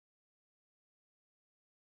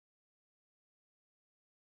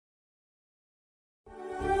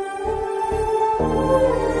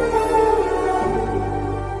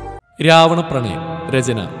രാവണപ്രണയം.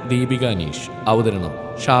 രചന ദീപിക അനീഷ്. അവതരണം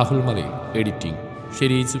ഷാഹുൽ മലയിൽ. എഡിറ്റിംഗ്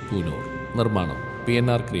ഷരീജ് പൂനൂർ. നിർമ്മാണം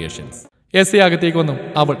PNR ക്രിയേഷൻസ്. എസ് അകത്തേക്ക് വന്നു.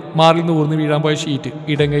 അവൾ മാറിൽ നിന്ന് ഊർന്ന് വീഴാൻ പോയ ഷീറ്റ്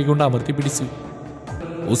ഇടങ്കൈ കൊണ്ട് അമർത്തി പിടിച്ചു.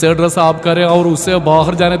 ഉസേ ഡ്രസ് ആപ്കാരെ ഔർ ഉസേ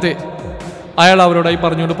ബാഹർ ജാനത്തെ. അയാൾ അവരോടായി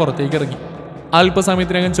പറഞ്ഞുകൊണ്ട് പുറത്തേക്ക് ഇറങ്ങി.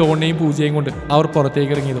 അല്പസമയത്തിനകം ചോണിനെയും പൂജയും കൊണ്ട് അവർ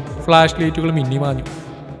പുറത്തേക്ക് ഇറങ്ങിയതും ഫ്ലാഷ് ലൈറ്റുകൾ മിന്നിമാഞ്ഞു.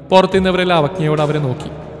 പുറത്തുനിന്നവരെല്ലാം അവജ്ഞയോട് അവരെ നോക്കി.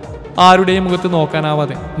 ആരുടെയും മുഖത്ത്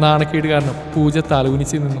നോക്കാനാവാതെ നാണക്കേട് കാരണം പൂജ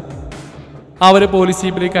തലകുനിച്ച് നിന്നു. അവരെ പോലീസ്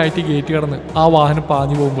ജീപ്പിലേക്ക് കയറ്റി ഗേറ്റ് കടന്ന് ആ വാഹനം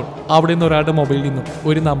പാഞ്ഞു പോകുമ്പോൾ അവിടെ നിന്ന് ഒരാളുടെ മൊബൈലിൽ നിന്നും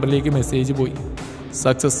ഒരു നമ്പറിലേക്ക് മെസ്സേജ് പോയി.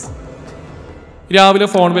 സക്സസ്. രാവിലെ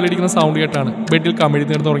ഫോൺ ബെല്ലടിക്കുന്ന സൗണ്ട് കേട്ടാണ് ബെഡിൽ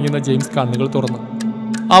കമിഴ്ന്നു നിന്ന് തുടങ്ങിയ ജെയിംസ് കണ്ണുകൾ തുറന്നു.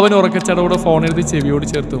 അവൻ ഉറക്കച്ചടവോടെ ഫോൺ എഴുതി ചെവിയോട്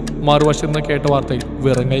ചേർത്തു. മറുവശം നിന്ന് കേട്ട വാർത്തയിൽ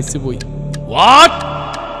വിറങ്ങയിച്ചു പോയി.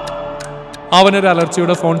 അവനൊരു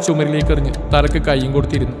അലർച്ചയുടെ ഫോൺ ചുമരിലേക്ക് എറിഞ്ഞ് തലക്ക് കൈയും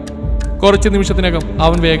കൊടുത്തിരുന്നു. കുറച്ച് നിമിഷത്തിനകം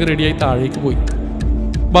അവൻ വേഗം റെഡിയായി താഴേക്ക് പോയി.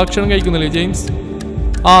 ഭക്ഷണം കഴിക്കുന്നില്ലേ ജെയിംസ്?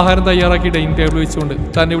 ആഹാരം തയ്യാറാക്കി ഡൈനിങ് ടേബിൾ വെച്ചുകൊണ്ട്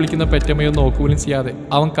തന്നെ വിളിക്കുന്ന പെറ്റമ്മയോ നോക്കുപോലും ചെയ്യാതെ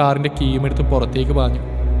അവൻ കാറിന്റെ കീയും എടുത്ത് പുറത്തേക്ക് പാഞ്ഞു.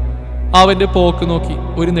 അവന്റെ പോക്ക് നോക്കി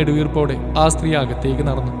ഒരു നെടുവീർപ്പോടെ ആ സ്ത്രീ അകത്തേക്ക്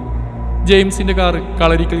നടന്നു. ജെയിംസിന്റെ കാറ്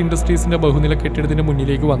കളരിക്കൽ ഇൻഡസ്ട്രീസിന്റെ ബഹുനില കെട്ടിടത്തിന്റെ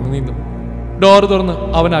മുന്നിലേക്ക് വന്നു നിന്നു. ഡോർ തുറന്ന്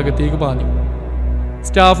അവൻ അകത്തേക്ക് പാഞ്ഞു.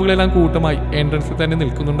 സ്റ്റാഫുകളെല്ലാം കൂട്ടമായി എൻട്രൻസിൽ തന്നെ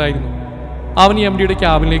നിൽക്കുന്നുണ്ടായിരുന്നു. അവൻ MDയുടെ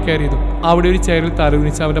ക്യാബിനിലേക്ക് കയറിയതും അവിടെ ഒരു ചെയറിൽ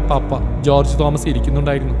തലകുനിച്ച് അവന്റെ പപ്പ ജോർജ് തോമസ്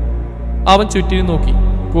ഇരിക്കുന്നുണ്ടായിരുന്നു. അവൻ ചുറ്റിനും നോക്കി.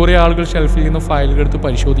 കുറെ ആളുകൾ ഷെൽഫിൽ നിന്ന് ഫയലുകൾ എടുത്ത്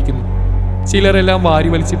പരിശോധിക്കുന്നു. ചിലരെല്ലാം വാരി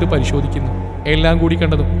വലിച്ചിട്ട് പരിശോധിക്കുന്നു. എല്ലാം കൂടി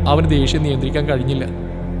കണ്ടതും അവന് ദേഷ്യം നിയന്ത്രിക്കാൻ കഴിഞ്ഞില്ല.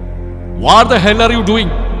 What the hell are you doing?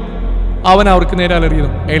 അവൻ അവർക്ക് നേരെ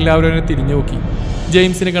അലറിയതും എല്ലാവരും അവനെ തിരിഞ്ഞു നോക്കി.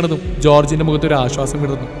 ജെയിംസിനെ കണ്ടതും ജോർജിന്റെ മുഖത്ത് ഒരു ആശ്വാസം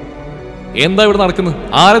വിടുന്നു. എന്താ ഇവിടെ നടക്കുന്നത്?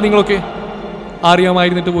 ആരാ നിങ്ങളൊക്കെ?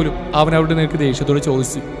 അറിയാമായിരുന്നിട്ട് പോലും അവൻ അവരുടെ നേർക്ക് ദേഷ്യത്തോടെ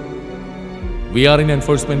ചോദിച്ചു. V are in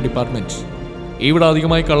enforcement department. ഇവിടെ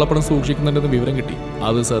അധികമായി കള്ളപ്പണം സൂക്ഷിക്കുന്നുണ്ടെന്ന് വിവരം കിട്ടി.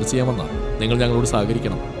 അത് സെർച്ച് ചെയ്യാമെന്നാ. നിങ്ങൾ ഞങ്ങളോട്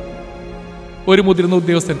സഹകരിക്കണം. ഒരു മുതിർന്ന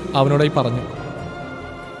ഉദ്യോഗസ്ഥൻ അവനോടായി പറഞ്ഞു.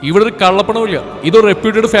 ഇവിടെ ഒരു കള്ളപ്പണമില്ല. ഇതൊരു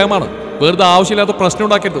റെപ്യൂട്ടഡ് ഫേമാണ്. വെറുതെ ആവശ്യമില്ലാത്ത പ്രശ്നം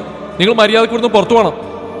ഉണ്ടാക്കരുത്. നിങ്ങൾ മര്യാദയ്ക്ക് ഇവിടുന്ന് പുറത്തു പോകണം.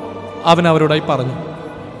 അവൻ അവരോടായി പറഞ്ഞു.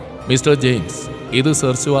 മിസ്റ്റർ ജെയിംസ്, ഇത്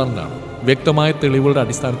സെർച്ച് വാറന്റാണ്. വ്യക്തമായ തെളിവുകളുടെ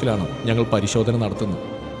അടിസ്ഥാനത്തിലാണ് ഞങ്ങൾ പരിശോധന നടത്തുന്നത്.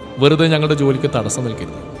 വെറുതെ ഞങ്ങളുടെ ജോലിക്ക് തടസ്സം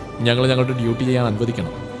നിൽക്കരുത്. ഞങ്ങൾ ഞങ്ങളുടെ ഡ്യൂട്ടി ചെയ്യാൻ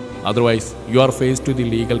അനുവദിക്കണം. Otherwise you are face to the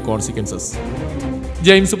legal consequences.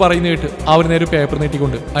 James പറയുന്ന കേട്ട് അവർ നേരെ പേപ്പർ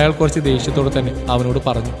നീട്ടിക്കൊണ്ട് അയാൾ കുറച്ച് ദേഷ്യത്തോടെ തന്നെ അവനോട്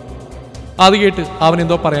പറഞ്ഞു. അത് കേട്ട് അവൻ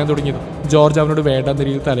എന്തോ പറയാൻ തുടങ്ങിയതും ജോർജ് അവനോട് വേണ്ടാത്ത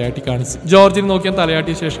രീതിയിൽ തലയാട്ടി കാണിച്ചു. ജോർജിനെ നോക്കിയാൽ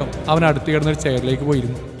തലയാട്ടിയ ശേഷം അവൻ അടുത്ത് കിടന്നൊരു ചെയറിലേക്ക്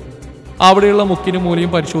പോയിരുന്നു. അവിടെയുള്ള മുക്കിനും മൂലയും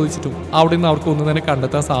പരിശോധിച്ചിട്ടും അവിടെ നിന്ന് അവർക്ക് ഒന്നും തന്നെ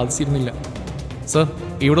കണ്ടെത്താൻ സാധിച്ചിരുന്നില്ല. സർ,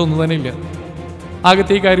 ഇവിടെ ഒന്നും തന്നെ ഇല്ല.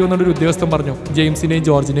 അകത്തേക്ക് കയറി വന്നൊരു ഉദ്യോഗസ്ഥൻ പറഞ്ഞു. ജെയിംസിന്റെയും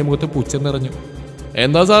ജോർജിന്റെയും മുഖത്ത് പുച്ഛം നിറഞ്ഞു.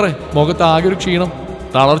 എന്താ സാറേ, മുഖത്ത് ആകെ ഒരു ക്ഷീണം.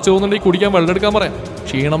 തളർച്ച പോകുന്നുണ്ടെങ്കിൽ കുടിക്കാൻ വെള്ളം എടുക്കാൻ പറയാം.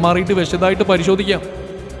 ക്ഷീണം മാറിയിട്ട് വിശദമായിട്ട് പരിശോധിക്കാം.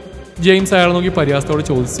 ജെയിംസ് അയാളെ നോക്കി പരിഹാസത്തോടെ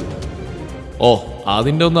ചോദിച്ചു. ഓ,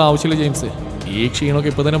 അതിൻ്റെ ഒന്നും ആവശ്യമില്ല ജെയിംസ്. ഈ ക്ഷീണമൊക്കെ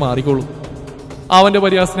ഇപ്പം തന്നെ മാറിക്കോളൂ. അവൻ്റെ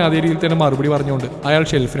പരിഹാസത്തിന് അതേ രീതിയിൽ തന്നെ മറുപടി പറഞ്ഞുകൊണ്ട് അയാൾ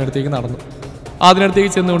ഷെൽഫിനടുത്തേക്ക് നടന്നു.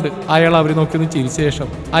 അതിനടുത്തേക്ക് ചെന്നുകൊണ്ട് അയാൾ അവരെ നോക്കിയൊന്ന് ചിരിച്ച ശേഷം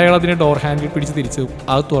അയാൾ അതിനെ ഡോർ ഹാൻഡിൽ പിടിച്ച് തിരിച്ചു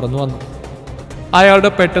അത് തുറന്നു വന്നു. അയാളുടെ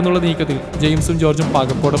പെട്ടെന്നുള്ള നീക്കത്തിൽ ജെയിംസും ജോർജും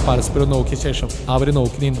പകപ്പോടെ പരസ്പരം നോക്കിയ ശേഷം അവരെ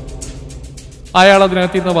നോക്കി നിന്നു. അയാൾ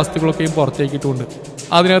അതിനകത്തിരുന്ന വസ്തുക്കളൊക്കെയും പുറത്തേക്ക് ഇട്ടുകൊണ്ട്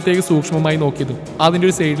അതിനകത്തേക്ക് സൂക്ഷ്മമായി നോക്കിയതും അതിൻ്റെ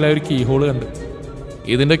ഒരു സൈഡിലായ ഒരു കീ ഹോൾ കണ്ടു.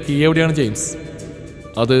 ഇതിൻ്റെ കീ എവിടെയാണ് ജെയിംസ്?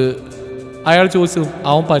 അത് അയാൾ ചോദിച്ചതും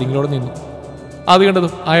അവൻ പരിങ്ങിലോടെ നിന്നു. അത്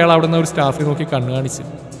കണ്ടതും അയാൾ അവിടെ നിന്ന് ഒരു സ്റ്റാഫിനെ നോക്കി കണ്ണു കാണിച്ചു.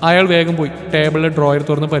 അയാൾ വേഗം പോയി ടേബിളിലെ ഡ്രോയർ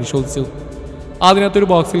തുറന്ന് പരിശോധിച്ചതും അതിനകത്തൊരു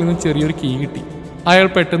ബോക്സിൽ നിന്ന് ചെറിയൊരു കീ കിട്ടി. അയാൾ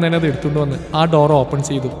പെട്ടെന്ന് തന്നെ അത് എടുത്തുകൊണ്ട് വന്ന് ആ ഡോർ ഓപ്പൺ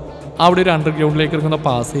ചെയ്തു. അവിടെ ഒരു അണ്ടർഗ്രൗണ്ടിലേക്ക് ഇറങ്ങുന്ന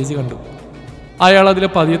പാസേജ് കണ്ടു. അയാൾ അതിലെ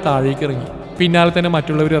പതിയെ താഴേക്ക് ഇറങ്ങി. പിന്നാലെ തന്നെ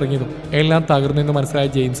മറ്റുള്ളവർ ഇറങ്ങിയതും എല്ലാം തകർന്നെന്ന് മനസ്സിലായ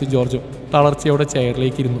ജെയിംസും ജോർജും തളർച്ചയോടെ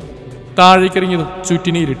ചെയറിലേക്ക് ഇരുന്നു. താഴേക്ക് ഇറങ്ങിയതും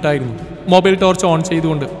ചുറ്റിന് ഇരുട്ടായിരുന്നു. മൊബൈൽ ടോർച്ച് ഓൺ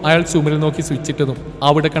ചെയ്തുകൊണ്ട് അയാൾ ചുമരിൽ നോക്കി സ്വിച്ച് ഇട്ടതും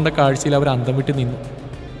അവിടെ കണ്ട കാഴ്ചയിൽ അവർ അന്തം വിട്ട് നിന്നു.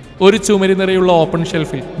 ഒരു ചുമരി നിറയുള്ള ഓപ്പൺ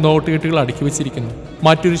ഷെൽഫിൽ നോട്ടുകെട്ടുകൾ അടുക്കി വെച്ചിരിക്കുന്നു.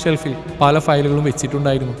 മറ്റൊരു ഷെൽഫിൽ പല ഫയലുകളും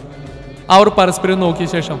വെച്ചിട്ടുണ്ടായിരുന്നു. അവർ പരസ്പരം നോക്കിയ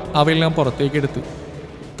ശേഷം അവയെല്ലാം പുറത്തേക്ക് എടുത്തു.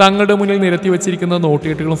 തങ്ങളുടെ മുന്നിൽ നിരത്തി വെച്ചിരിക്കുന്ന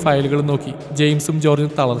നോട്ടുകെട്ടുകളും ഫയലുകളും നോക്കി ജെയിംസും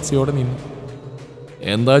ജോർജും തളർച്ചയോടെ നിന്നു.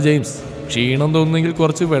 എന്താ ജെയിംസ്, ക്ഷീണം തോന്നുന്നെങ്കിൽ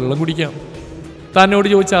കുറച്ച് വെള്ളം കുടിക്കാം. തന്നോട്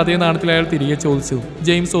ചോദിച്ച അതേ നാണത്തിൽ അയാൾ തിരികെ ചോദിച്ചതും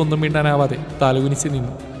ജെയിംസ് ഒന്നും മിണ്ടാനാവാതെ തലകുനിച്ച്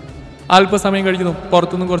നിന്നു. അല്പസമയം കഴിഞ്ഞതും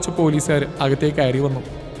പുറത്തുനിന്നും കുറച്ച് പോലീസുകാർ അകത്തേക്ക് കയറി വന്നു.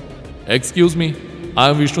 Excuse me, I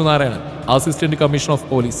M Vishnu Narayanan, assistant commissioner of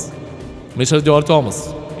police. Mister George Thomas,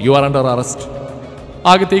 you are under arrest.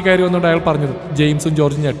 അകത്തേക്ക് കയറി വന്നുകൊണ്ട് അയാൾ പറഞ്ഞതും ജെയിംസും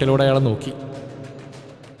ജോർജും ഞെട്ടലോടെ അയാളെ നോക്കി.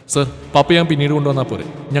 സർ, പപ്പ ഞാൻ പിന്നീട് കൊണ്ടുവന്നാൽ പോരെ,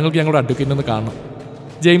 ഞങ്ങൾക്ക് ഞങ്ങളുടെ അഡ്വക്കേറ്റിനെ ഒന്ന് കാണണം.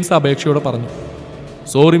 ജെയിംസ് അപേക്ഷയോടെ പറഞ്ഞു.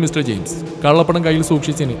 സോറി മിസ്റ്റർ ജെയിംസ്, കള്ളപ്പണം കയ്യിൽ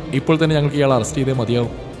സൂക്ഷിച്ചതിന് ഇപ്പോൾ തന്നെ ഞങ്ങൾക്ക് ഇയാൾ അറസ്റ്റ് ചെയ്തേ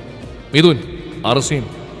മതിയാവും. മിഥുൻ, അറസ്റ്റ് ചെയ്യും.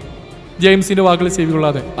 ജെയിംസിന്റെ വാക്കുകൾ ചെവി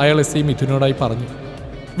കൊള്ളാതെ അയാൾ SI മിഥുനോടായി പറഞ്ഞു.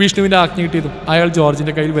 വിഷ്ണുവിൻ്റെ ആജ്ഞ കിട്ടിയതും അയാൾ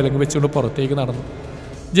ജോർജിൻ്റെ കയ്യിൽ വിലങ്ങ് വെച്ചുകൊണ്ട് പുറത്തേക്ക് നടന്നു.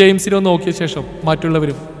 ജെയിംസിനെ നോക്കിയ ശേഷം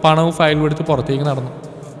മറ്റുള്ളവരും പണവും ഫയലും എടുത്ത് പുറത്തേക്ക് നടന്നു.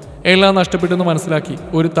 എല്ലാം നഷ്ടപ്പെട്ടെന്ന് മനസ്സിലാക്കി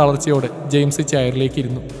ഒരു തളർച്ചയോടെ ജെയിംസ് ചെയറിലേക്ക്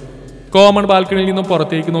ഇരുന്നു. കോമൺ ബാൽക്കണിയിൽ നിന്നും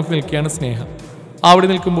പുറത്തേക്ക് നോക്കി നിൽക്കുകയാണ് സ്നേഹ. അവിടെ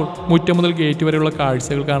നിൽക്കുമ്പോൾ മുറ്റം മുതൽ ഗേറ്റ് വരെയുള്ള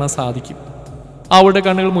കാഴ്ചകൾ കാണാൻ സാധിക്കും. അവളുടെ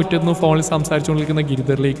കണ്ണുകൾ മുറ്റത്തുനിന്ന് ഫോണിൽ സംസാരിച്ചുകൊണ്ടിരിക്കുന്ന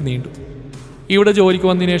ഗിരിധറിലേക്ക് നീണ്ടു. ഇവിടെ ജോലിക്ക്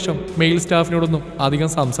വന്നതിന് ശേഷം മെയിൽ സ്റ്റാഫിനോടൊന്നും അധികം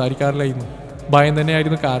സംസാരിക്കാറില്ലായിരുന്നു. ഭയം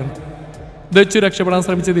തന്നെയായിരുന്നു കാരണം. ദച്ചു രക്ഷപ്പെടാൻ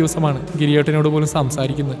ശ്രമിച്ച ദിവസമാണ് ഗിരിയേട്ടനോട് പോലും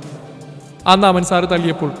സംസാരിക്കുന്നത്. അന്ന് അവൻ സാറ്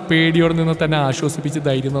തള്ളിയപ്പോൾ പേടിയോടെ നിന്ന് തന്നെ ആശ്വസിപ്പിച്ച്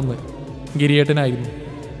ധൈര്യം തന്ന് ഗിരിയേട്ടനായിരുന്നു.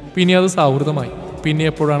 പിന്നെ അത് സൗഹൃദമായി. പിന്നെ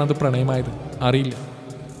എപ്പോഴാണത് പ്രണയമായത് അറിയില്ല.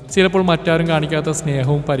 ചിലപ്പോൾ മറ്റാരും കാണിക്കാത്ത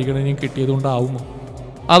സ്നേഹവും പരിഗണനയും കിട്ടിയതുകൊണ്ടാവുമോ,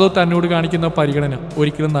 അതോ തന്നോട് കാണിക്കുന്ന പരിഗണന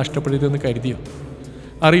ഒരിക്കലും നഷ്ടപ്പെടരുതെന്ന് കരുതിയോ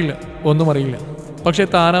അറിയില്ല. ഒന്നും അറിയില്ല. പക്ഷേ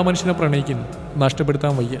താനാ മനുഷ്യനെ പ്രണയിക്കുന്നു.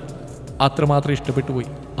 നഷ്ടപ്പെടുത്താൻ വയ്യ. അത്രമാത്രം ഇഷ്ടപ്പെട്ടു പോയി,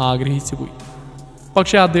 ആഗ്രഹിച്ചു പോയി.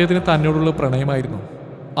 പക്ഷേ അദ്ദേഹത്തിന് തന്നോടുള്ള പ്രണയമായിരുന്നു.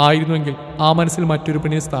 ആയിരുന്നുവെങ്കിൽ ആ മനസ്സിൽ മറ്റൊരു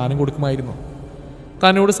പെണ്ണിന് സ്ഥാനം കൊടുക്കുമായിരുന്നു.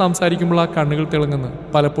 തന്നോട് സംസാരിക്കുമ്പോൾ ആ കണ്ണുകൾ തിളങ്ങുന്ന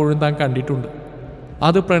പലപ്പോഴും താൻ കണ്ടിട്ടുണ്ട്.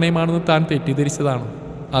 അത് പ്രണയമാണെന്ന് താൻ തെറ്റിദ്ധരിച്ചതാണ്.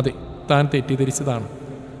 അതെ, താൻ തെറ്റിദ്ധരിച്ചതാണ്.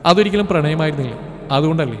 അതൊരിക്കലും പ്രണയമായിരുന്നില്ല.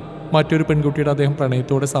 അതുകൊണ്ടല്ലേ മറ്റൊരു പെൺകുട്ടിയുടെ അദ്ദേഹം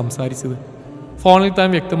പ്രണയത്തോടെ സംസാരിച്ചത്. ഫോണിൽ താൻ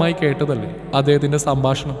വ്യക്തമായി കേട്ടതല്ലേ അദ്ദേഹത്തിൻ്റെ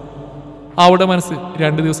സംഭാഷണം. അവളുടെ മനസ്സ്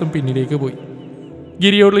 2 ദിവസം പിന്നിലേക്ക് പോയി.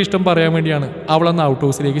 ഗിരിയോടുള്ള ഇഷ്ടം പറയാൻ വേണ്ടിയാണ് അവൾ അന്ന് ഔട്ട്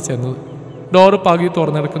ഹൗസിലേക്ക് ചെന്നത്. ഡോറ് പകുതി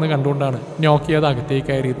തുറന്നെടുക്കുന്ന കണ്ടുകൊണ്ടാണ് നോക്കി അത് അകത്തേക്ക്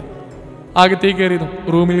കയറിയതും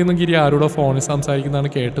റൂമിൽ നിന്നും ഗിരി ആരോടോ ഫോണിൽ സംസാരിക്കുന്നതാണ്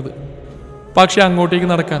കേട്ടത്. പക്ഷെ അങ്ങോട്ടേക്ക്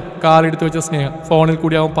നടക്കാൻ കാലെടുത്ത് വെച്ച സ്നേഹ ഫോണിൽ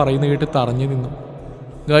കൂടി അവൻ പറയുന്ന കേട്ട് തറഞ്ഞു നിന്നു.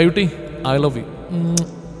 ഗായുട്ടി, ഐ ലവ് യു.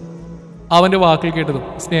 അവൻ്റെ വാക്കിൽ കേട്ടതും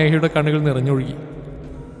സ്നേഹയുടെ കണ്ണുകൾ നിറഞ്ഞൊഴുകി.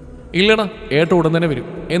 ഇല്ലടാ, ഏട്ട ഉടൻ തന്നെ വരും.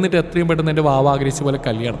 എന്നിട്ട് എത്രയും പെട്ടെന്ന് എൻ്റെ വാവ ആഗ്രഹിച്ച പോലെ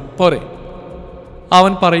കല്യാണം പോരെ.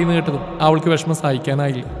 അവൻ പറയുന്ന കേട്ടതും അവൾക്ക് വിഷമം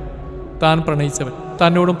സഹിക്കാനായില്ല. താൻ പ്രണയിച്ചവൻ,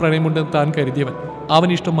 തന്നോടും പ്രണയമുണ്ടെന്ന് താൻ കരുതിയവൻ,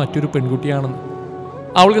 അവനിഷ്ടം മറ്റൊരു പെൺകുട്ടിയാണെന്ന്.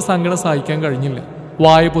 അവൾക്ക് സങ്കടം സഹിക്കാൻ കഴിഞ്ഞില്ല.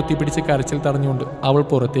 വായ പൊത്തിപ്പിടിച്ച് കരച്ചിൽ തടഞ്ഞുകൊണ്ട് അവൾ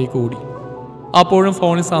പുറത്തേക്ക് ഓടി. അപ്പോഴും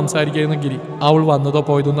ഫോണിൽ സംസാരിക്കായിരുന്ന ഗിരി അവൾ വന്നതോ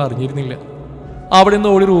പോയതൊന്നും അറിഞ്ഞിരുന്നില്ല. അവിടെ നിന്ന്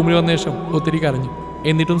ഓടി റൂമിൽ വന്ന ശേഷം ഒത്തിരി കരഞ്ഞു.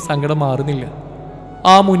 എന്നിട്ടും സങ്കടം മാറുന്നില്ല.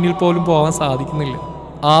 ആ മുന്നിൽ പോലും പോകാൻ സാധിക്കുന്നില്ല.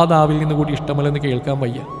 ആ നാവിൽ നിന്ന് കൂടി ഇഷ്ടമല്ലെന്ന് കേൾക്കാൻ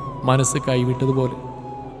വയ്യ. മനസ്സ് കൈവിട്ടതുപോലെ.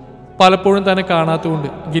 പലപ്പോഴും തന്നെ കാണാത്തതുകൊണ്ട്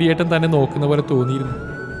ഗിരിയേട്ടൻ തന്നെ നോക്കുന്ന പോലെ തോന്നിയിരുന്നു.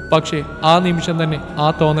 പക്ഷേ ആ നിമിഷം തന്നെ ആ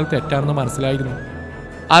തോന്നൽ തെറ്റാണെന്ന് മനസ്സിലായിരുന്നു.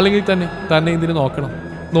 അല്ലെങ്കിൽ തന്നെ എന്തിനു നോക്കണം?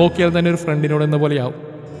 നോക്കിയാൽ തന്നെ ഒരു ഫ്രണ്ടിനോട് എന്ന പോലെയാവും.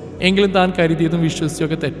 എങ്കിലും താൻ കരുതിയതും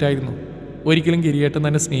വിശ്വസിച്ചൊക്കെ തെറ്റായിരുന്നു. ഒരിക്കലും ഗിരിയേട്ടൻ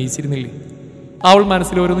തന്നെ സ്നേഹിച്ചിരുന്നില്ലേ? അവൾ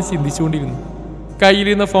മനസ്സിലോരോന്ന് ചിന്തിച്ചുകൊണ്ടിരുന്നു.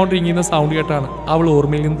 കയ്യിലിരുന്ന ഫോൺ റിങ്ങിയുന്ന സൗണ്ട് കേട്ടാണ് അവൾ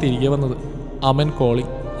ഓർമ്മയിൽ നിന്ന് തിരികെ വന്നത്. അമൻ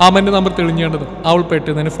കോളിംഗ്. അമൻ്റെ നമ്പർ തെളിഞ്ഞേണ്ടതും അവൾ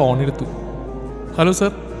പെട്ടെന്ന് തന്നെ ഫോൺ എടുത്തു. Hello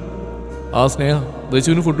sir. ആ സ്നേഹ,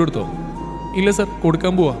 ദശുവിന് ഫുഡ് കൊടുത്തോ? ഇല്ല സർ,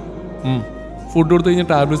 കൊടുക്കാൻ പോവാ. ഫുഡ് കൊടുത്തു കഴിഞ്ഞാൽ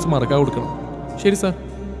ടാബ്ലറ്റ്സ് മറക്കാൻ കൊടുക്കണം. ശരി സാർ.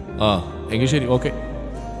 ആ എങ്കിൽ ശരി, ഓക്കെ.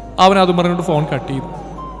 അവൻ അതും പറഞ്ഞുകൊണ്ട് ഫോൺ കട്ട് ചെയ്തു.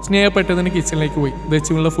 സ്നേഹ പെട്ടെന്ന് തന്നെ കിച്ചണിലേക്ക് പോയി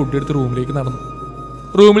ദച്ചുവിനുള്ള ഫുഡ് എടുത്ത് റൂമിലേക്ക് നടന്നു.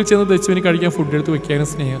 റൂമിൽ ചെന്ന് ദച്ചുവിന് കഴിക്കാൻ ഫുഡ് എടുത്ത് വെക്കാനും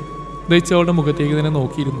സ്നേഹ ദച്ചു അവളുടെ മുഖത്തേക്ക് തന്നെ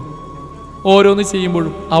നോക്കിയിരുന്നു. ഓരോന്ന്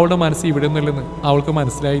ചെയ്യുമ്പോഴും അവളുടെ മനസ്സ് ഇവിടെ ഒന്നുമില്ലെന്ന് അവൾക്ക്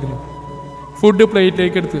മനസ്സിലായിരുന്നു. ഫുഡ്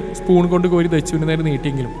പ്ലേറ്റിലേക്ക് എടുത്ത് സ്പൂൺ കൊണ്ട് കോരി ദച്ചുവിന് നേരെ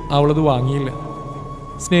നീട്ടിയെങ്കിലും അവളത് വാങ്ങിയില്ല.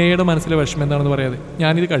 സ്നേഹയുടെ മനസ്സിലെ വിഷമം എന്താണെന്ന് പറയാതെ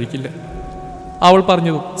ഞാനിത് കഴിക്കില്ല അവൾ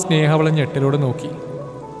പറഞ്ഞതും സ്നേഹ അവളെ ഞെട്ടലോടെ നോക്കി.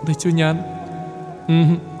 ദച്ചു, ഞാൻ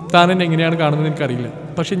താൻ എന്നെ എങ്ങനെയാണ് കാണുന്നത് എനിക്കറിയില്ല.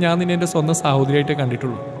 പക്ഷെ ഞാൻ നിന്നെ എൻ്റെ സ്വന്തം സഹോദരിയായിട്ടേ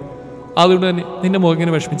കണ്ടിട്ടുള്ളൂ. അതുകൊണ്ട് തന്നെ നിന്റെ മുഖം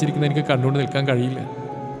ഇങ്ങനെ വിഷമിച്ചിരിക്കുന്ന എനിക്ക് കണ്ടുകൊണ്ട് നിൽക്കാൻ കഴിയില്ല.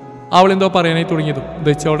 അവളെന്തോ പറയാനായി തുടങ്ങിയതും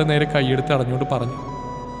ദച്ചു അവളുടെ നേരെ കൈയെടുത്ത് അടഞ്ഞുകൊണ്ട് പറഞ്ഞു.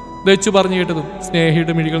 ദച്ചു പറഞ്ഞു കേട്ടതും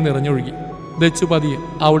സ്നേഹയുടെ മിഴികൾ നിറഞ്ഞൊഴുകി. ദച്ചു പതിയെ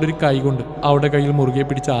അവിടെ ഒരു കൈ കൊണ്ട് അവളുടെ കയ്യിൽ മുറുകെ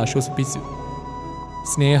പിടിച്ച് ആശ്വസിപ്പിച്ചു.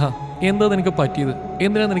 സ്നേഹ, എന്താ നിനക്ക് പറ്റിയത്?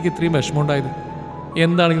 എന്തിനാണ് നിനക്ക് ഇത്രയും വിഷമമുണ്ടായത്?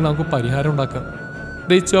 എന്താണെങ്കിലും നമുക്ക് പരിഹാരം ഉണ്ടാക്കാം.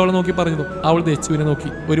 ദച്ചു അവളെ നോക്കി പറഞ്ഞതും അവൾ ദച്ചുവിനെ നോക്കി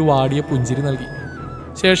ഒരു വാടിയ പുഞ്ചിരി നൽകി.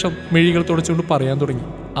 ശേഷം മിഴികൾ തുടച്ചുകൊണ്ട് പറയാൻ തുടങ്ങി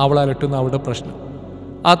അവൾ അലട്ടുന്ന അവളുടെ പ്രശ്നം.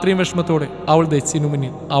 അത്രയും വിഷമത്തോടെ അവൾ ദച്ചുവിനു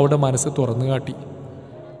മുന്നിൽ അവളുടെ മനസ്സ് തുറന്നു കാട്ടി.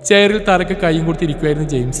 ചെയറിൽ തലക്ക് കൈയും കൊടുത്തിരിക്കുമായിരുന്നു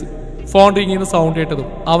ജെയിംസ്. ഫോൺ റിങ്ങിന്ന് സൗണ്ട് കേട്ടതും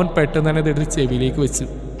അവൻ പെട്ടെന്ന് തന്നെ എടുത്ത് ചെവിയിലേക്ക് വെച്ചു.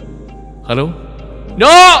 ഹലോ.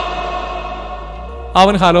 നോ!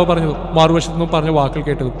 അവൻ ഹലോ പറഞ്ഞതും മറുവശത്തു നിന്നും പറഞ്ഞ വാക്കുകൾ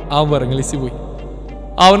കേട്ടതും അവൻ വിറങ്ങലിച്ചു പോയി.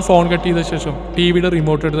 അവൻ ഫോൺ കട്ട് ചെയ്ത ശേഷം ടിവിയുടെ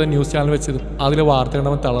റിമോട്ട് എടുത്ത ന്യൂസ് ചാനൽ വെച്ചതും അതിലെ വാർത്തകൾ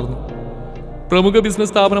അവൻ തളർന്നു. പ്രമുഖ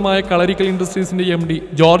ബിസിനസ് സ്ഥാപനമായ കളറിക്കൽ ഇൻഡസ്ട്രീസിന്റെ MD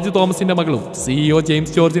ജോർജ് തോമസിന്റെ മകളും CEO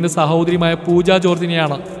ജെയിംസ് ജോർജിന്റെ സഹോദരിയുമായ പൂജ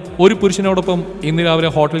ജോർജിനെയാണ് ഒരു പുരുഷനോടൊപ്പം ഇന്ന് രാവിലെ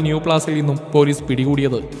ഹോട്ടൽ ന്യൂ പ്ലാസയിൽ നിന്നും പോലീസ്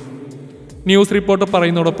പിടികൂടിയത്. ന്യൂസ് റിപ്പോർട്ടർ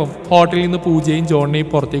പറയുന്നതോടൊപ്പം ഹോട്ടലിൽ നിന്ന് പൂജയും ജോണിനെയും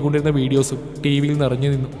പുറത്തേക്ക് കൊണ്ടിരുന്ന വീഡിയോസും ടിവിയിൽ നിറഞ്ഞു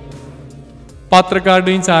നിന്നു.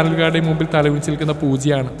 പത്രക്കാരുടെയും ചാനലുകാരുടെയും മുമ്പിൽ തലവിളിച്ച് നിൽക്കുന്ന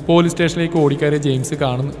പൂജയാണ് പോലീസ് സ്റ്റേഷനിലേക്ക് ഓടിക്കയറിയ ജെയിംസ്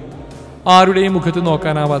കാണുന്നത്. ആരുടെയും മുഖത്ത്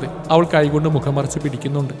നോക്കാനാവാതെ അവൾ കൈകൊണ്ട് മുഖം മറച്ച്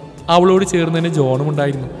പിടിക്കുന്നുണ്ട്. അവളോട് ചേർന്ന് തന്നെ ജോണും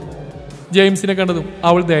ഉണ്ടായിരുന്നു. ജെയിംസിനെ കണ്ടതും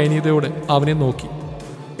അവൾ ദയനീയതയോടെ അവനെ നോക്കി.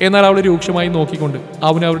 എന്നാൽ അവളെ രൂക്ഷമായി നോക്കിക്കൊണ്ട്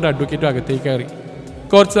അവൻ അവരുടെ അഡ്വക്കേറ്റ് അകത്തേക്ക് കയറി.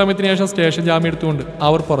 കുറച്ച് സമയത്തിന് ശേഷം സ്റ്റേഷൻ ജാമ്യം എടുത്തുകൊണ്ട്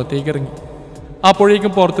അവർ പുറത്തേക്ക് ഇറങ്ങി.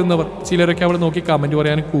 അപ്പോഴേക്കും പുറത്തുനിന്നവർ ചിലരൊക്കെ അവളെ നോക്കി കമൻറ്റ്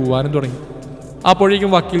പറയാനും കൂവാനും തുടങ്ങി.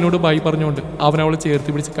 അപ്പോഴേക്കും വക്കീലിനോട് ബൈ പറഞ്ഞുകൊണ്ട് അവൻ അവളെ ചേർത്ത്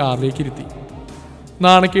പിടിച്ച് കാറിലേക്ക് ഇരുത്തി.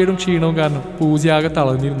 നാണക്കേടും ക്ഷീണവും കാരണം പൂജയാകെ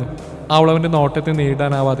തളർന്നിരുന്നു. അവൾ അവൻ്റെ നോട്ടത്തെ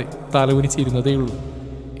നേരിടാനാവാതെ തലകുനിച്ചിരുന്നതേയുള്ളൂ.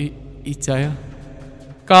 ഈ ചായ.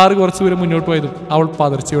 കാറ് കുറച്ചു ദൂരം മുന്നോട്ട് പോയതും അവൾ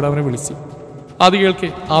പതർച്ചയോടെ അവനെ വിളിച്ചു. അത് കേൾക്കെ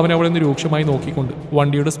അവൻ അവളെ രൂക്ഷമായി നോക്കിക്കൊണ്ട്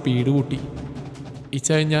വണ്ടിയുടെ സ്പീഡ് കൂട്ടി. ഈ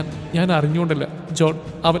ചായ ഞാൻ അറിഞ്ഞുകൊണ്ടല്ല ജോൺ,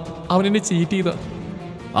 അവൻ എന്നെ ചീറ്റ് ചെയ്ത.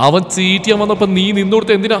 അവൻ ചീറ്റ് ചെയ്യാൻ വന്നപ്പോൾ നീ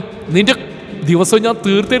നിന്നോടത്ത് എന്തിനാ? നിന്റെ ദിവസം ഞാൻ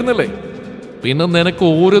തീർത്തിരുന്നല്ലേ? പിന്നെ നിനക്ക്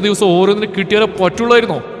ഓരോ ദിവസം ഓരോന്നിനെ കിട്ടിയാലേ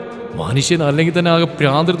പറ്റുള്ളായിരുന്നോ? മനുഷ്യൻ അല്ലെങ്കിൽ തന്നെ ആകെ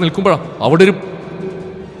ഭ്രാന്തർ നിൽക്കുമ്പോഴാണ് അവിടെ ഒരു...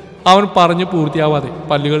 അവൻ പറഞ്ഞു പൂർത്തിയാവാതെ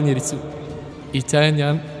പല്ലുകൾ ഞെരിച്ചു. ഇച്ചായ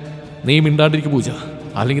നീ മിണ്ടാണ്ടിരിക്കും പൂജ,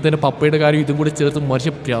 അല്ലെങ്കിൽ തന്നെ പപ്പയുടെ കാര്യം ഇതും കൂടെ ചേർത്ത്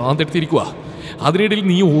മനുഷ്യ ഭ്രാന്തെടുത്തിരിക്കുക. അതിനിടയിൽ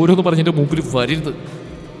നീ ഓരോന്ന് പറഞ്ഞിട്ട് മുമ്പിൽ വരരുത്.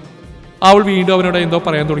 അവൾ വീണ്ടും അവനോട് എന്തോ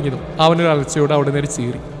പറയാൻ തുടങ്ങിയതും അവനൊരു അലർച്ചയോടെ അവിടെ നേരെ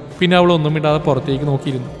ചീറി. പിന്നെ അവൾ ഒന്നും മിണ്ടാതെ പുറത്തേക്ക്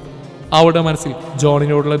നോക്കിയിരുന്നു. അവളുടെ മനസ്സിൽ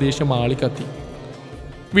ജോണിനോടുള്ള ദേഷ്യം ആളിക്കത്തി.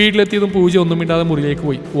 വീട്ടിലെത്തിയതും പൂജ ഒന്നും മിണ്ടാതെ മുറിയിലേക്ക്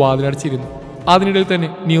പോയി വാതിലടച്ചിരുന്നു. അതിനിടയിൽ തന്നെ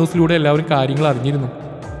ന്യൂസിലൂടെ എല്ലാവരും കാര്യങ്ങൾ അറിഞ്ഞിരുന്നു.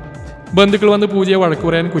 ബന്ധുക്കൾ വന്ന് പൂജയെ വഴക്ക്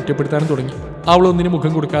പറയാനും കുറ്റപ്പെടുത്താനും തുടങ്ങി. അവൾ ഒന്നിനും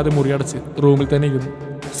മുഖം കൊടുക്കാതെ മുറിയടച്ച് റൂമിൽ തന്നെ ഇരുന്നു.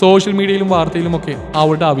 സോഷ്യൽ മീഡിയയിലും വാർത്തയിലുമൊക്കെ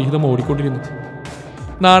അവളുടെ അവിഹിതം ഓടിക്കൊണ്ടിരുന്നു.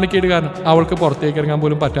 നാണക്കേട് കാരണം അവൾക്ക് പുറത്തേക്ക് ഇറങ്ങാൻ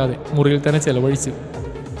പോലും പറ്റാതെ മുറിയിൽ തന്നെ ചെലവഴിച്ചു.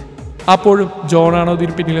 അപ്പോഴും ജോണാണോ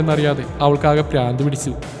ഇതിന് പിന്നിലെന്നറിയാതെ അവൾക്കാകെ ഭ്രാന്ത്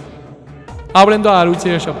പിടിച്ചു. അവളെന്തോ ആലോചിച്ച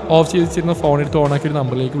ശേഷം ഓഫ് ചെയ്തിരുന്ന ഫോൺ എടുത്ത് ഓണാക്കി ഒരു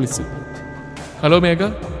നമ്പറിലേക്ക് വിളിച്ചു. ഹലോ മേഘ,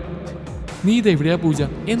 നീ ഇതെവിടെയാ പൂജ?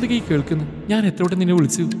 എന്തൊക്കെ ഈ കേൾക്കുന്നു? ഞാൻ എത്ര വട്ടം നിന്നെ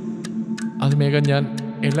വിളിച്ചു? അത് മേഘ, ഞാൻ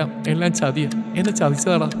എല്ലാം ചതിയാ. എന്നെ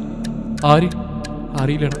ചതിച്ചതാടാ. ആര്?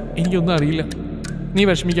 അറിയില്ലടാ, എനിക്കൊന്നും അറിയില്ല. നീ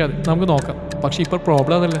വിഷമിക്കാതെ, നമുക്ക് നോക്കാം. പക്ഷെ ഇപ്പോൾ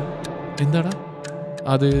പ്രോബ്ലം അതല്ല. എന്താടാ?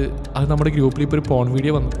 അത് നമ്മുടെ ഗ്രൂപ്പിൽ ഇപ്പോൾ ഒരു പോൺ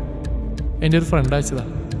വീഡിയോ വന്നു. എൻ്റെ ഒരു ഫ്രണ്ട് അയച്ചതാ.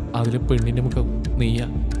 അതിൽ പെണ്ണിൻ്റെ മുഖം നീയാ.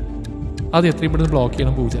 അത് എത്രയും പെട്ടെന്ന് ബ്ലോക്ക്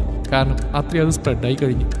ചെയ്യണം പൂജ, കാരണം അത്രയും അത് സ്പ്രെഡായി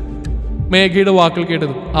കഴിഞ്ഞു. മേഘയുടെ വാക്കുകൾ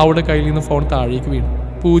കേട്ടതും അവളുടെ കയ്യിൽ നിന്ന് ഫോൺ താഴേക്ക് വീണു.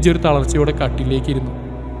 പൂജ ഒരു തളർച്ചയോടെ കട്ടിലേക്ക് ഇരുന്നു.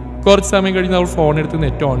 കുറച്ച് സമയം കഴിഞ്ഞ് അവൾ ഫോൺ എടുത്ത്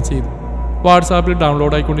നെറ്റ് ഓൺ ചെയ്തു. വാട്സാപ്പിൽ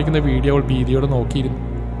ഡൗൺലോഡ് ആയിക്കൊണ്ടിരിക്കുന്ന വീഡിയോ അവൾ ഭീതിയോടെ നോക്കിയിരുന്നു.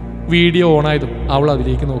 വീഡിയോ ഓണായതും അവൾ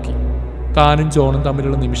അതിലേക്ക് നോക്കി. താനും ജോണും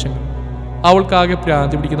തമ്മിലുള്ള നിമിഷങ്ങൾ അവൾക്കാകെ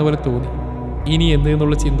ഭ്രാന്തി പിടിക്കുന്ന പോലെ തോന്നി. ഇനി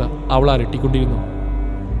എന്തെന്നുള്ള ചിന്ത അവൾ അലട്ടിക്കൊണ്ടിരുന്നു.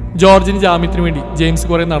 ജോർജിന് ജാമ്യത്തിന് വേണ്ടി ജെയിംസ്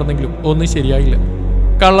കുറെ നടന്നെങ്കിലും ഒന്നും ശരിയായില്ല.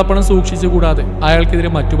 കള്ളപ്പണം സൂക്ഷിച്ചു കൂടാതെ അയാൾക്കെതിരെ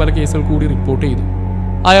മറ്റു പല കേസുകൾ കൂടി റിപ്പോർട്ട് ചെയ്തു.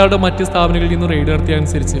 അയാളുടെ മറ്റ് സ്ഥാപനങ്ങളിൽ നിന്ന് റെയ്ഡ്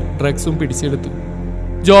നടത്തിയതനുസരിച്ച് ഡ്രഗ്സും പിടിച്ചെടുത്തു.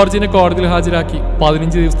 ജോർജിനെ കോടതിയിൽ ഹാജരാക്കി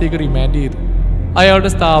 15 ദിവസത്തേക്ക് റിമാൻഡ് ചെയ്തു. അയാളുടെ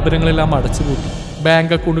സ്ഥാപനങ്ങളെല്ലാം അടച്ചുപൂട്ടി.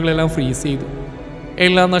 ബാങ്ക് അക്കൗണ്ടുകളെല്ലാം ഫ്രീസ് ചെയ്തു.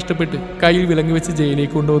 എല്ലാം നഷ്ടപ്പെട്ട് കയ്യിൽ വിലങ്ങി വെച്ച്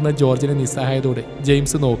ജയിലിലേക്ക് കൊണ്ടുവന്ന ജോർജിനെ നിസ്സഹായതോടെ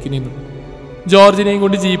ജെയിംസ് നോക്കി നിന്നു. ജോർജിനെയും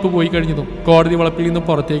കൊണ്ട് ജീപ്പ് പോയി കഴിഞ്ഞതും കോടതി വളപ്പിൽ നിന്ന്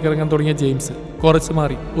പുറത്തേക്ക് ഇറങ്ങാൻ തുടങ്ങിയ ജെയിംസ് കുറച്ചു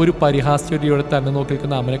മാറി ഒരു പരിഹാസ്യോടെ തന്നെ നോക്കി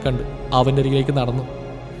നിൽക്കുന്ന അമ്മനെ കണ്ട് അവൻ്റെ അരികിലേക്ക് നടന്നു.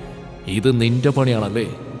 ഇത് നിന്റെ പണിയാണല്ലേ?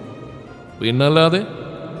 പിന്നല്ലാതെ.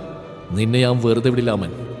 നിന്നെ ഞാൻ വെറുതെ വിടില്ല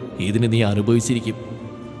അമ്മൻ. ഇതിന് നീ അനുഭവിച്ചിരിക്കും.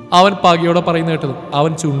 അവൻ പകയോടെ പറയുന്ന കേട്ടതും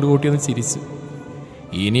അവൻ ചുണ്ടുകൂട്ടിയൊന്ന് ചിരിച്ചു.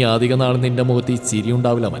 ഇനി അധിക നാൾ നിന്റെ മുഖത്ത് ഈ ചിരി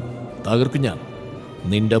ഉണ്ടാവില്ല അമ്മൻ. തകർക്കും ഞാൻ.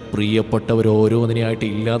 നിന്റെ പ്രിയപ്പെട്ടവരോരോന്നിനെയായിട്ട്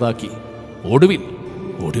ഇല്ലാതാക്കി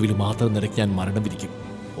ഒടുവിൽ മാത്രം നിനക്ക് ഞാൻ മരണം വിധിക്കും.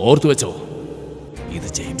 ഓർത്തു വെച്ചോ, ഇത്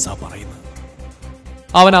ജെയിംസാ പറയുന്നു.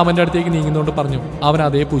 അവൻ അവൻ്റെ അടുത്തേക്ക് നീങ്ങുന്നതുകൊണ്ട് പറഞ്ഞു. അവൻ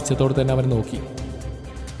അതേ പുച്ഛത്തോടെ തന്നെ അവനെ നോക്കി.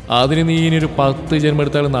 അതിന് നീ ഇനിയൊരു 10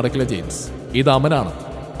 ജന്മെടുത്താലും നടക്കില്ല ജെയിംസ്. ഇത് അമനാണ്,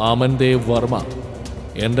 അമൻ ദേവ് വർമ്മ.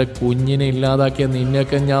 എൻ്റെ കുഞ്ഞിനെ ഇല്ലാതാക്കിയ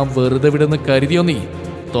നിന്നെയൊക്കെ ഞാൻ വെറുതെ വിടുന്ന് കരുതിയോ? നീ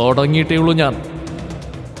തുടങ്ങിയിട്ടേ ഉള്ളൂ ഞാൻ.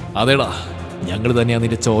 അതേടാ, ഞങ്ങൾ തന്നെയാണ്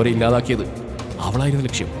നിന്റെ ചോര ഇല്ലാതാക്കിയത്. അവളായിരുന്നു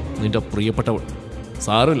ലക്ഷ്യം, നിന്റെ പ്രിയപ്പെട്ടവൾ.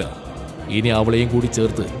 സാരമില്ല, ഇനി അവളെയും കൂടി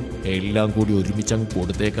ചേർത്ത് എല്ലാം കൂടി ഒരുമിച്ചങ്ങ്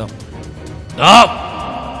കൊടുത്തേക്കാം.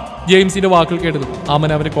 ജെയിംസിന്റെ വാക്കുകൾ കേട്ടതും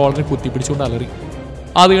അമൻ അവന്റെ കോളറിൽ കുത്തിപ്പിടിച്ചുകൊണ്ട് അലറി.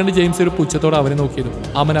 അത് കണ്ട് ജെയിംസ് ഒരു പുച്ഛത്തോടെ അവനെ നോക്കിയതും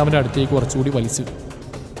അമൻ അവന്റെ അടുത്തേക്ക് കുറച്ചുകൂടി വലിച്ചു.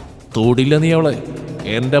 തൊടില്ല നീ അവളെ.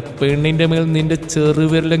 എന്റെ പെണ്ണിന്റെ മേൽ നിന്റെ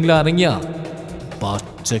ചെറുവിരലെങ്കിലും അനങ്ങിയ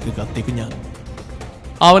പച്ചക്ക് കത്തിക്കും ഞാൻ.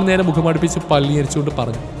 അവൻ നേരെ മുഖമടുപ്പിച്ച് പല്ലിയരിച്ചുകൊണ്ട്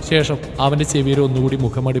പറഞ്ഞു. ശേഷം അവന്റെ ചെവിയിൽ ഒന്നുകൂടി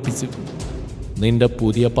മുഖമടുപ്പിച്ചു. നിന്റെ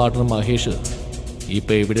പുതിയ പാർട്ണർ മഹേഷ്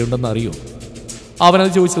ഇപ്പൊ എവിടെയുണ്ടെന്ന് അറിയോ?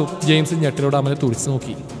 അവനത് ചോദിച്ചു. ജെയിംസ് ഞെട്ടലോട് അവനെ തുറിച്ചു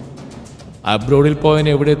നോക്കി. അബ്രോഡിൽ പോയവൻ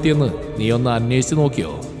എവിടെ എത്തിയെന്ന് നീ ഒന്ന് അന്വേഷിച്ച്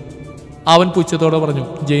നോക്കിയോ? അവൻ പുച്ഛത്തോടെ പറഞ്ഞു.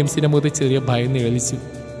 ജെയിംസിന്റെ മുഖത്ത് ചെറിയ ഭയം നിഴലിച്ചു.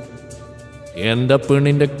 എന്റെ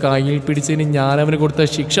പെണ്ണിന്റെ കയ്യിൽ പിടിച്ചതിന് ഞാൻ അവന് കൊടുത്ത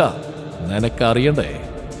ശിക്ഷ നിനക്കറിയണ്ടേ?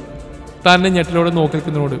 തന്നെ ഞെട്ടലോടെ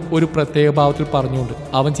നോക്കിക്കുന്നതിനോട് ഒരു പ്രത്യേക ഭാവത്തിൽ പറഞ്ഞുകൊണ്ട്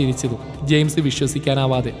അവൻ ചിരിച്ചതും ജെയിംസ്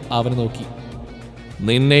വിശ്വസിക്കാനാവാതെ അവനെ നോക്കി.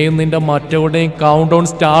 നിന്നെയും നിന്റെ മറ്റവരുടെയും കൗണ്ട് ഡൗൺ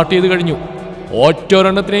സ്റ്റാർട്ട് ചെയ്ത് കഴിഞ്ഞു.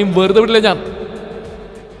 ഒറ്റൊരെണ്ണത്തിനെയും വെറുതെ വിടില്ല ഞാൻ.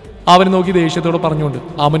 അവനെ നോക്കി ദേഷ്യത്തോടെ പറഞ്ഞുകൊണ്ട്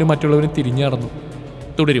അവനും മറ്റുള്ളവരും തിരിഞ്ഞു നടന്നു.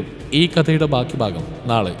 തുടരും ഈ കഥയുടെ ബാക്കി ഭാഗം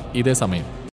നാളെ ഇതേ സമയം.